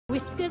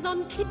Whiskers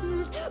on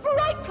kittens,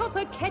 bright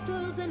copper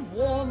kettles, and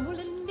warm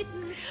woolen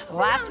mittens.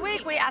 Last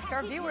week, we asked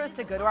our viewers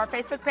to go to our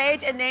Facebook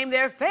page and name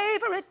their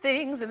favorite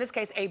things, in this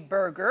case, a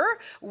burger.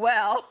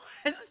 Well,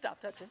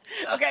 stop touching.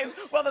 Okay,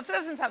 well, the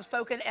citizens have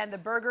spoken, and the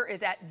burger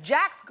is at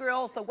Jax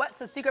Grill. So what's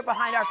the secret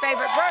behind our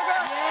favorite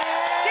burger?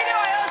 Tito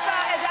Iosa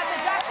is at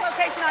the Jax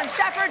location on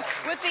Shepherd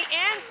with the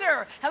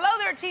answer. Hello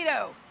there,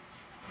 Tito.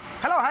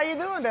 Hello, how you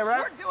doing there,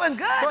 right? We're doing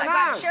good. I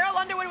got Cheryl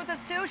Underwood with us,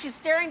 too. She's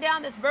staring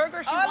down this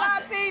burger. She Hola,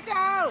 wants Tito!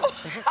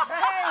 Hey,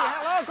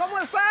 hello, ¿cómo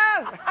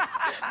estás?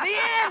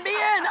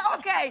 Bien.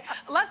 Okay,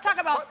 let's talk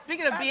about,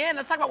 speaking of bien,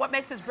 let's talk about what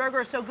makes this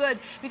burger so good.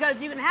 Because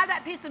you can have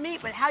that piece of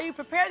meat, but how you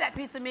prepare that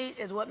piece of meat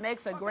is what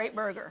makes a great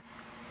burger.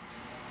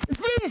 It's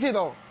very easy,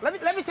 though. Let me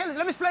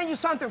explain you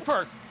something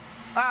first.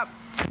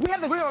 We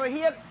have the grill over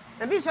here,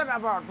 and these are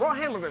our raw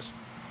hamburgers.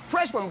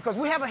 Fresh one, because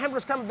we have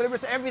hamburgers come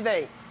delivered every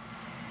day.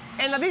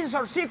 And this is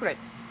our secret.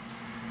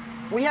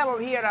 We have over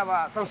here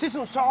some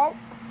seasoned salt,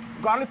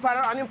 garlic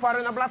powder, onion powder,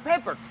 and black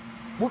pepper.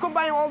 We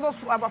combine all those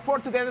four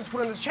together to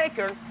put in the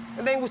shaker,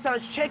 and then we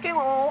start shaking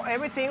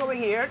everything over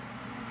here.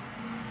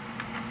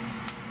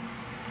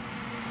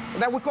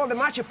 That we call the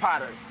matcha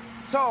powder.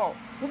 So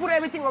we put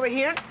everything over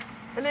here,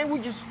 and then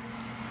we just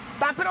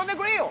dump it on the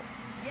grill.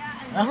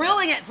 Yeah, and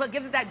grilling it is what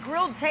gives it that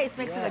grilled taste,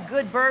 makes it a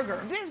good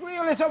burger. This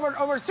grill is over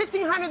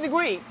 1,600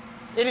 degrees.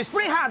 It is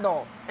pretty hot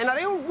though, and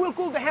it will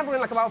cook the hamburger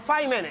in like about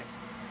 5 minutes.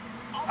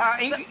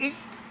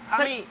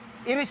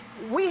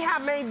 We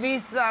have made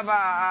this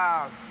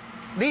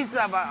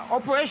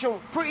operation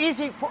pretty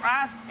easy for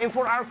us and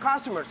for our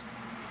customers.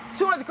 As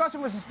soon as the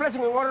customer is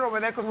placing an order over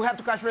there, because we have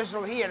to cash register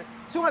over here,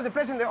 as soon as they're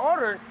placing the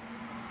order,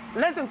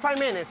 less than 5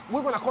 minutes,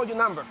 we're going to call your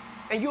number,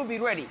 and you'll be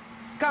ready.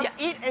 Come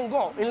eat and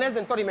go in less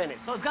than 30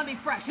 minutes. So it's going to be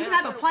fresh. You can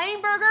have a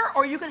plain burger,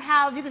 or you can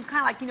kind of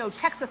like,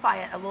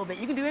 Texify it a little bit.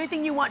 You can do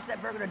anything you want to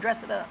that burger to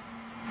dress it up.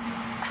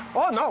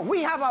 Oh, no.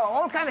 We have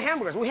all kinds of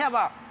hamburgers. We have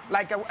a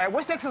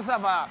West Texas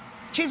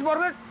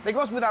cheeseburger that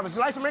goes with a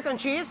sliced American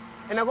cheese,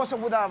 and it goes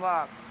with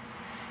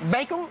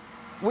bacon.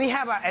 We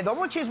have a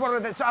double cheeseburger.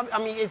 That's, our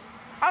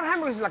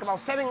hamburger is like about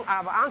 7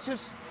 ounces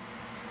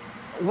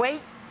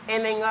weight.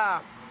 And then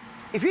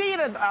if you eat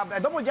a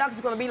double Jax,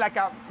 it's going to be like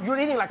you're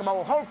eating like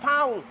about a whole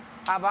pound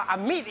of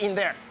meat in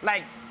there.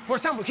 Like, for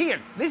example, here,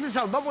 this is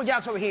our double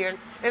Jax over here,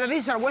 and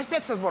this is our West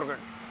Texas burger.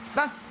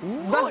 That's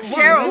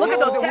Cheryl, look at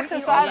those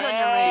Texas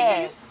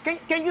onion rings.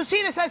 Can you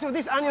see the size of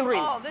this onion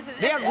ring? Oh,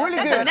 they are really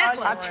good.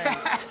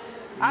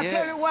 I'll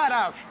tell you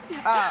what,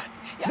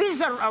 this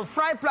is a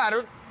fried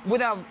platter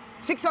with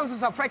 6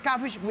 ounces of fried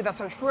catfish with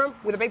some shrimp,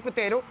 with a baked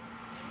potato.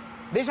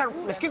 These are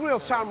mesquite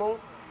grilled salmon,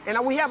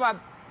 and we have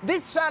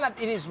this salad.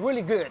 It is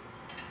really good.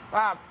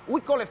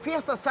 We call it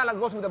Fiesta salad.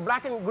 Goes with the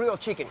blackened grilled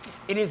chicken.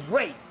 It is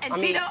great. And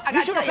Tito, I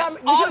got to tell you,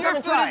 all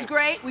your food is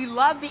great. We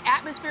love the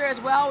atmosphere as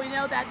well. We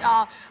know that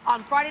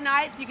on Friday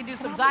nights you can do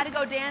some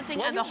Zydeco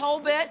dancing and the whole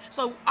bit.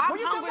 So I'm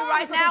hungry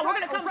right now. We're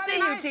going to come see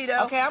you,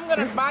 Tito. Okay, I'm going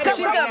to bite it.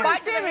 She's going to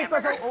bite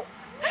it.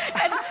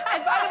 And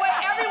by the way,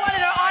 everyone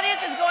in our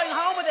audience is going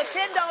home with a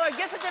 $10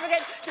 gift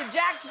certificate to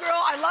Jax Grill.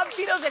 I love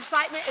Tito's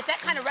excitement. It's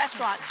that kind of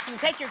restaurant. You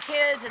can take your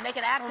kids and they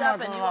can act up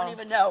and you won't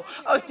even know.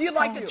 Oh, if you'd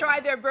like to try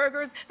their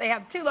burgers, they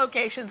have 2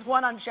 locations,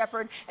 one on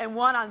Shepherd and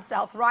one on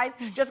South Rice.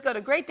 Just go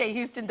to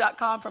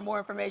greatdayhouston.com for more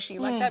information.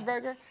 You like that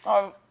burger?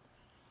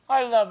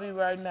 I love you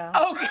right now.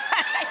 Okay.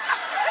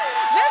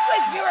 This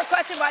week's viewer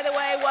question, by the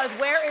way, was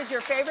where is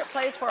your favorite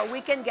place for a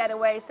weekend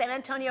getaway? San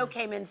Antonio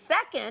came in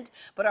second,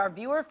 but our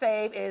viewer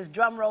fave is,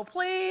 drum roll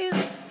please,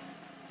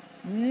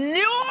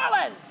 New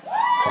Orleans.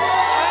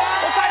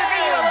 We'll try to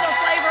bring you a little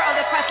flavor of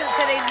the Crescent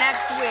City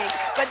next week.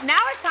 But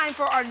now it's time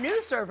for our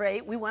new survey.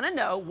 We want to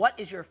know, what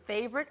is your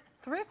favorite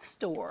thrift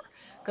store?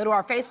 Go to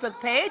our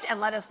Facebook page and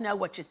let us know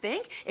what you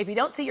think. If you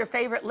don't see your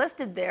favorite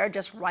listed there,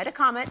 just write a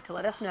comment to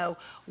let us know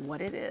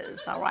what it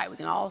is. All right, we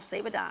can all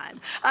save a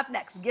dime. Up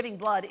next, giving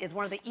blood is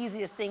one of the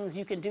easiest things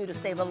you can do to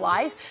save a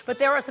life, but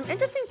there are some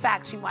interesting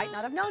facts you might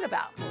not have known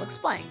about. We'll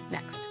explain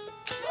next.